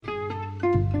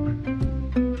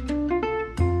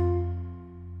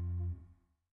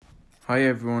Hi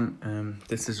everyone,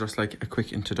 this is just like a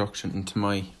quick introduction into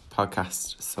my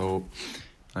podcast. So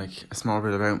like a small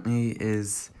bit about me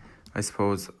is, I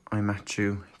suppose I'm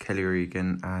Matthew Kelly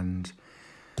Regan and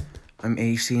I'm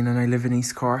 18 and I live in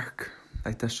East Cork.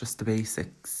 Like that's just the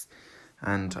basics.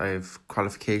 And I have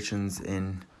qualifications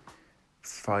in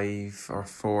 5 or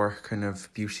 4 kind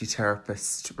of beauty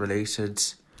therapist related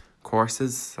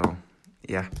courses. So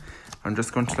yeah, I'm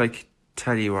just going to like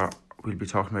tell you what we'll be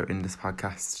talking about in this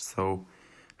podcast. So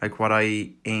like what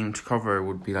I aim to cover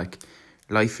would be like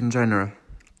life in general,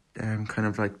 kind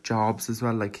of like jobs as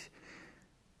well, like,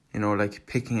 you know, like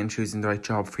picking and choosing the right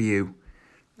job for you.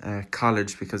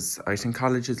 College, because I think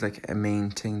college is like a main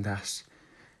thing that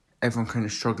everyone kind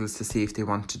of struggles to see if they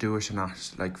want to do it or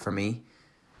not. Like for me,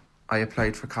 I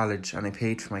applied for college and I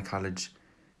paid for my college,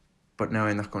 but now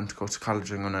I'm not going to go to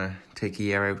college. I'm going to take a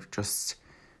year out just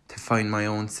to find my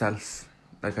own self.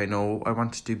 Like I know I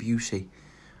want to do beauty,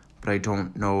 but I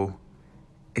don't know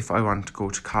if I want to go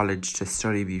to college to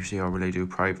study beauty or will I do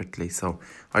privately. So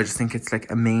I just think it's like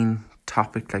a main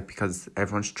topic, like because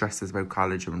everyone stresses about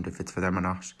college and if it's for them or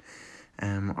not.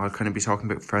 I'll kind of be talking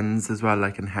about friends as well,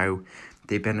 like, and how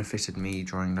they benefited me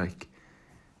during like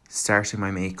starting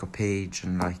my makeup page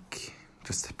and like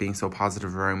just being so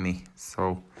positive around me.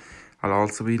 So I'll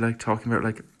also be like talking about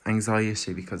like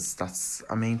anxiety, because that's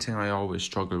a main thing I always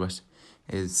struggle with,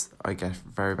 is I get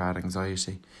very bad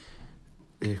anxiety.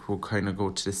 It will kind of go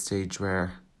to the stage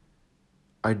where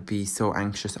I'd be so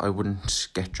anxious I wouldn't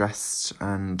get dressed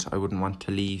and I wouldn't want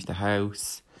to leave the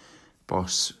house.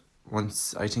 But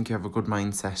once I think you have a good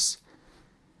mindset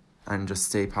and just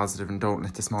stay positive and don't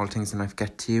let the small things in life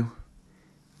get to you,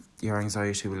 your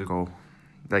anxiety will go,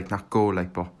 like not go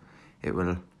like, but it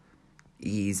will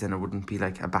ease and it wouldn't be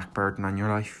like a back burden on your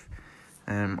life.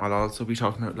 I'll also be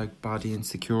talking about like body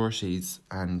insecurities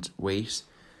and weight,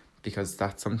 because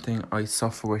that's something I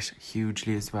suffer with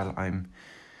hugely as well. I'm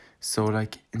so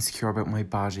like insecure about my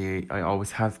body. I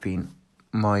always have been.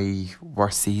 My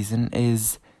worst season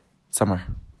is summer.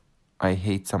 I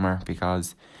hate summer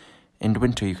because in the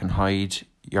winter you can hide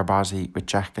your body with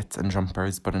jackets and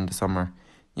jumpers, but in the summer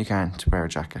you can't wear a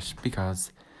jacket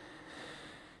because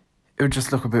it would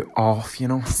just look a bit off, you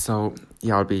know. So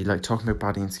yeah, I'll be like talking about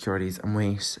body insecurities and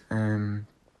weight.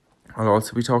 I'll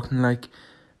also be talking like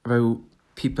about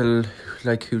people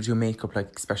like who do makeup,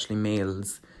 like especially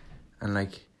males, and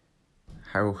like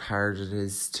how hard it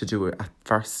is to do it at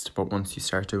first, but once you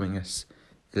start doing it,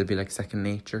 it'll be like second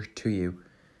nature to you.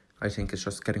 I think it's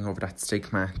just getting over that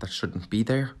stigma that shouldn't be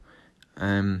there.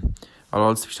 I'll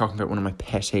also be talking about one of my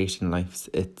pet hate in life.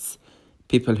 It's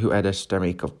people who edit their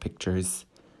makeup pictures,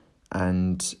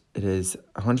 and it is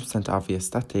 100% obvious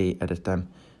that they edit them.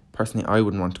 Personally, I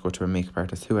wouldn't want to go to a makeup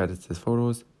artist who edits his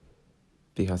photos,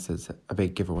 because it's a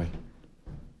big giveaway.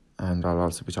 And I'll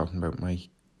also be talking about my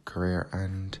career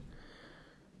and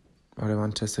what I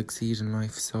want to succeed in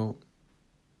life. So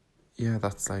yeah,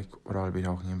 that's like what I'll be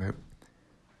talking about.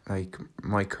 Like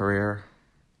my career,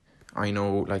 I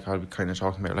know like I'll be kind of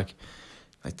talking about like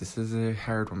this is a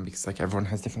hard one because like everyone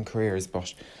has different careers,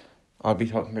 but I'll be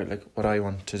talking about like what I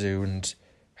want to do and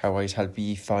how I'd help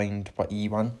you find what you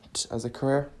want as a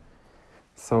career.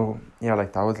 So yeah,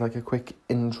 like that was like a quick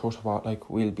intro to what like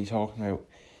we'll be talking about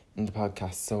in the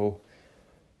podcast. So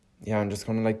yeah, I'm just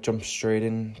gonna like jump straight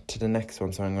into the next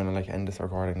one. So I'm gonna like end this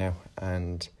recording now,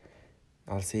 and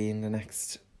I'll see you in the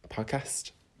next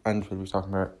podcast. And we'll be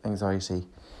talking about anxiety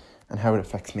and how it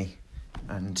affects me.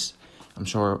 And I'm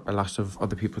sure a lot of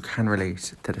other people can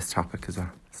relate to this topic as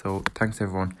well. So thanks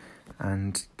everyone,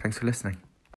 and thanks for listening.